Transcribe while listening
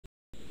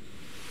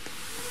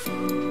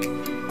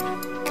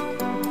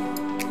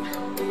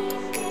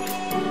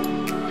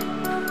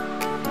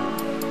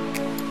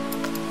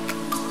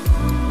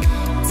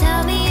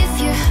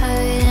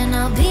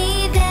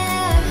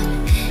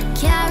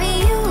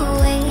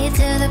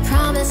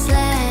promised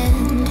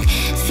land.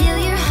 Feel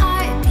your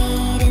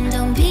heartbeat and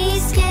don't be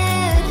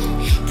scared,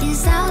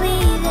 'cause I'll be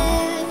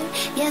there,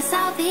 yes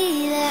I'll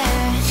be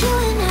there. You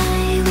and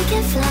I, we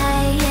can fly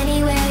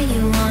anywhere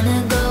you wanna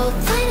go.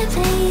 Find a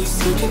place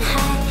we can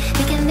hide,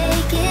 we can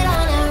make it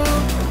on our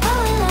own. Go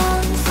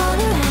along for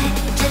the ride,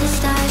 to the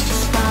stars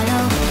just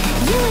follow.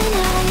 You and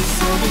I,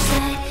 side by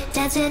side,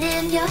 dancing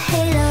in your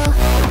halo.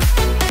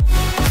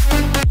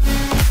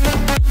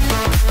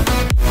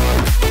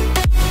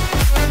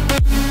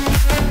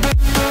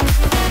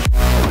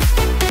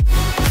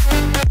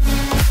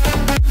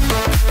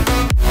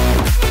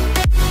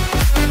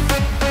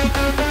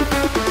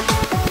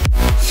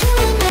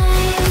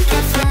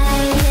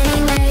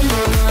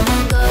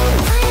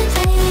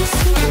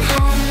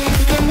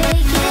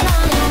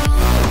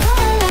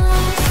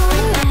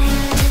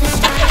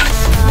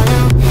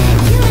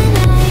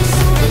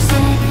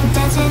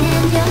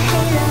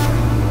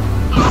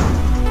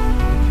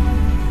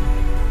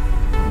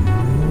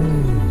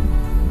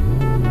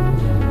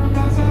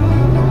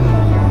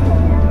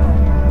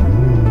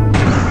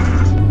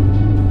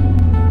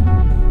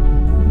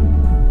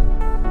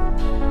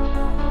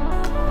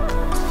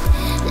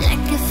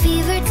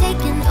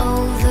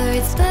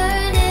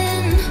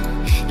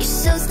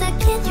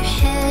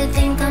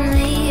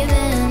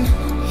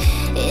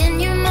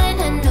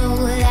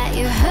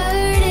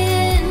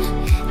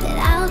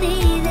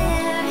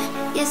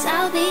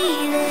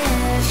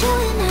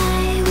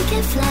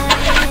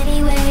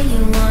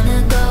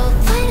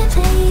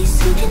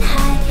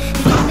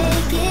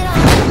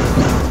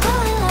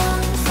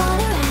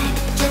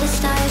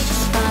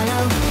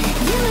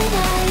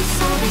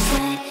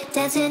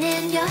 Dancing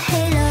in your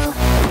halo.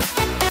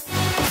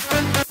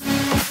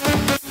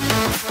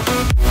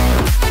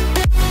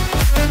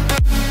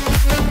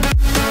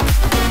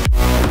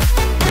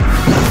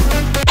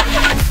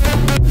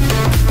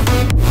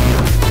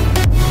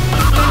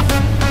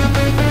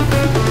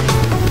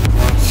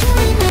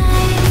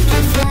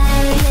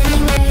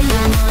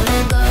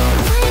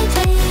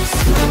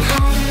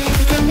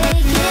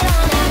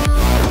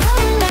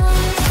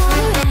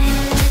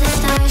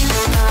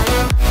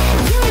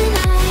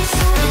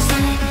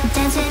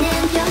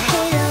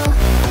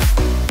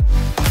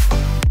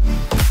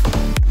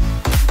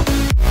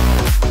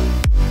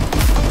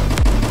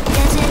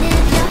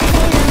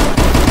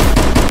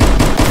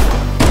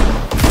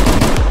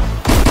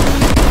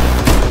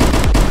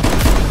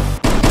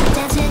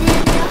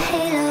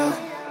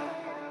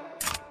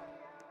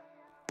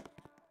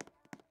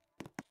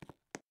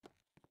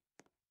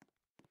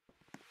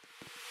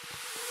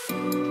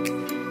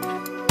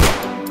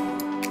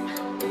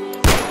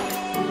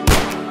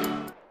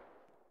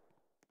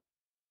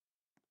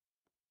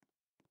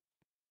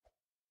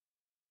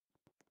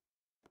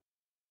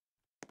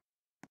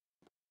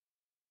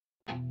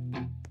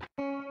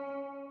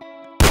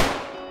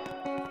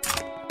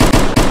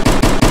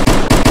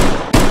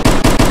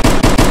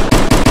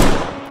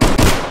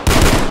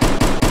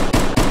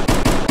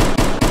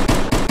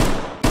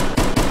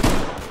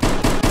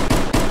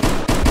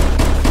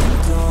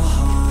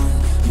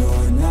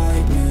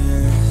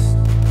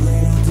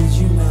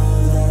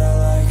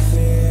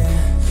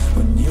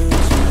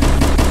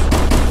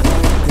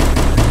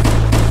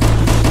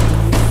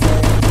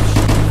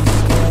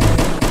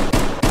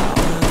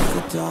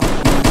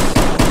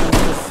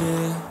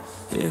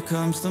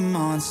 Comes the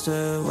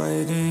monster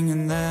waiting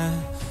in there.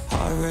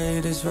 Heart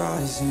rate is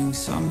rising,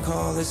 some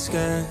call it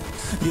scared.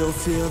 You'll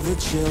feel the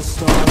chill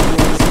start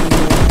raising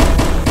your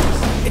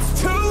hands. It's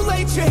too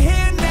late, you're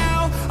here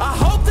now. I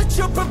hope that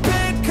you're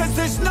prepared, 'cause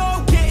there's no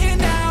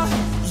getting out.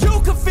 You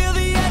can feel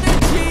the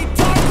energy,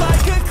 dark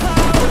like a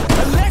cloud.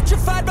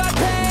 Electrified by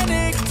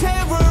panic,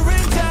 terror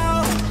and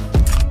doubt.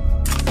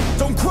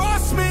 Don't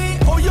cross me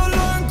or you'll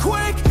learn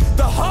quick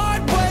the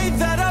hard way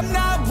that I'm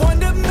not one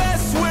to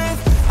mess with.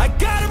 I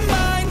got a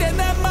mind and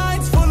that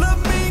mind's full of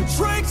mean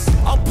tricks.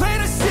 I'll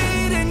plant a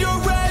seed in your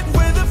red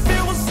where the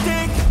fear will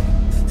stick.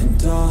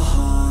 And I'll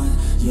haunt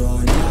your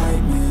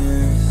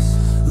nightmares.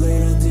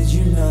 Little did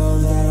you know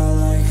that I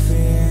like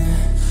fear.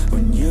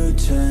 When you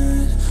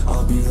turn,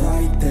 I'll be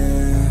right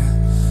there.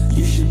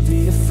 You should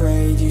be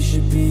afraid, you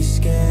should be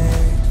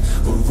scared.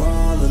 We're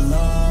all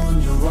alone,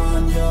 you're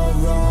on your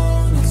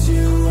own. It's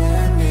you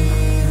and me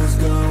who's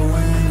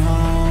going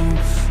home.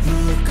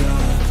 Look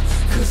up,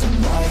 'cause I'm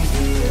right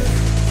here.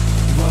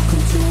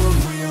 Welcome to a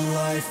real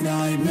life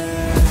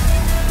nightmare.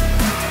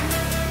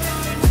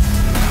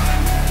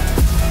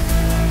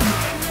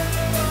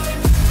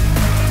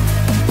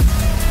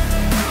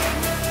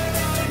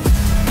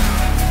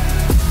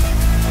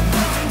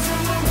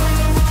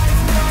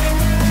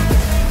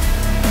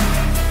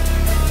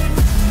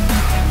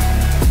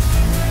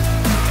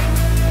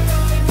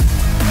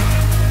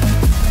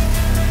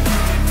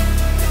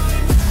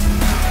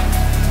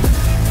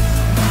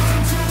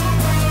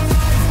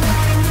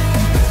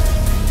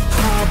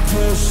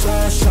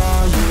 Slash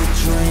all your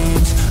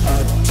dreams. A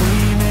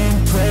demon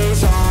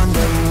plays on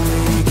the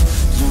leak.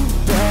 You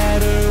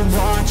better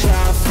watch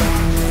out for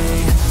me.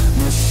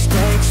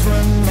 Mistakes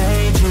were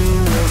made, you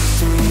will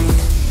see.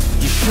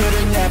 You should've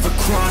you never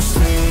cross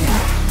me,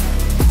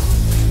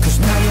 'cause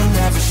now you'll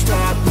never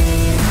stop me.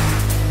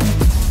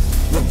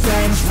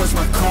 Revenge was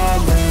my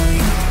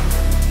calling,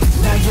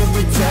 now you're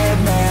a dead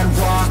man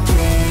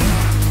walking.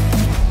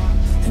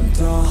 And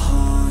I'll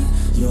haunt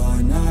your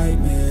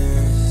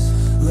nightmares.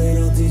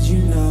 Little did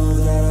you know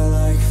that I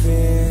like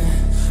fear.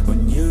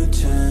 When you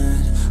turn,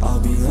 I'll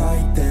be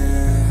right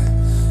there.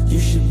 You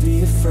should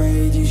be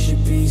afraid, you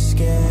should be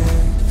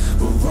scared.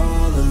 We're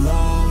all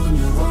alone,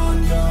 you're on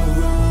your